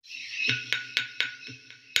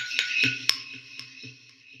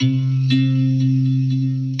With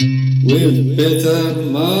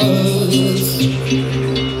Bittermouth,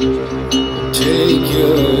 take you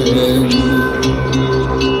in,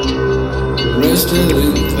 rested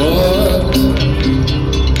in thought,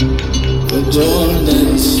 adorned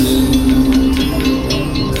in sin.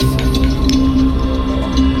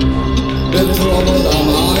 Betrothed am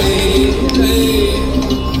I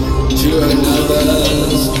to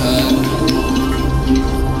another's hand.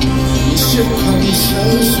 Ship comes so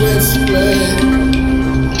swiftly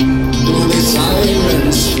through the siren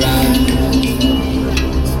strand.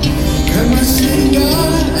 Can my singer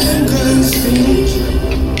anchor speak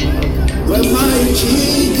where my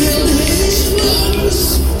king killed his lungs?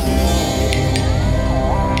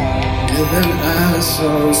 With an air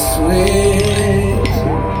so sweet,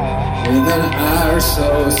 with an air so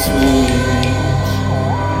sweet.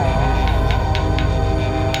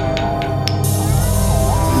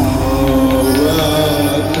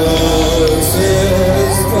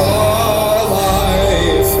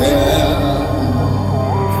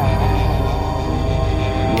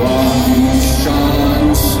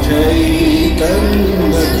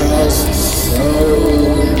 Taken the cost so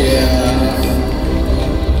dear.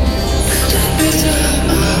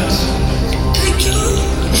 Bittermouth, take you.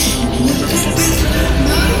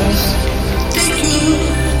 Bittermouth, take you.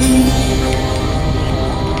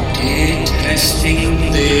 Detesting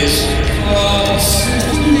this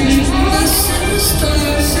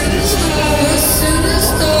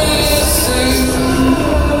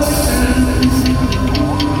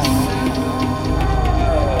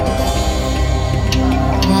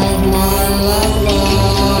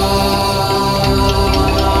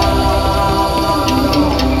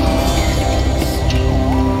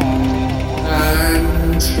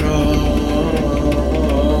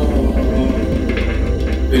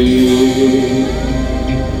be